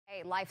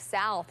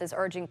LifeSouth is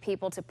urging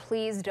people to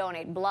please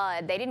donate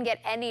blood. They didn't get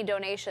any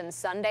donations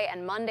Sunday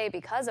and Monday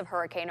because of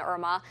Hurricane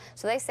Irma.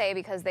 So they say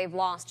because they've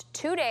lost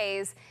 2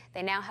 days,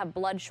 they now have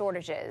blood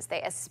shortages.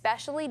 They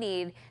especially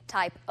need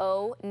type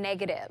O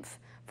negative.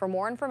 For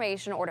more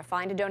information or to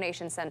find a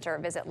donation center,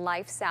 visit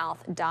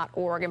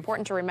lifesouth.org.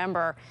 Important to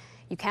remember,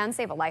 you can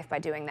save a life by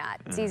doing that.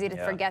 It's easy to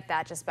forget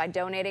that just by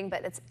donating,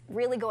 but it's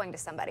really going to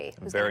somebody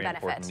who's going to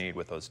benefit. Very important need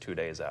with those 2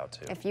 days out,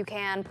 too. If you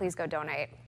can, please go donate.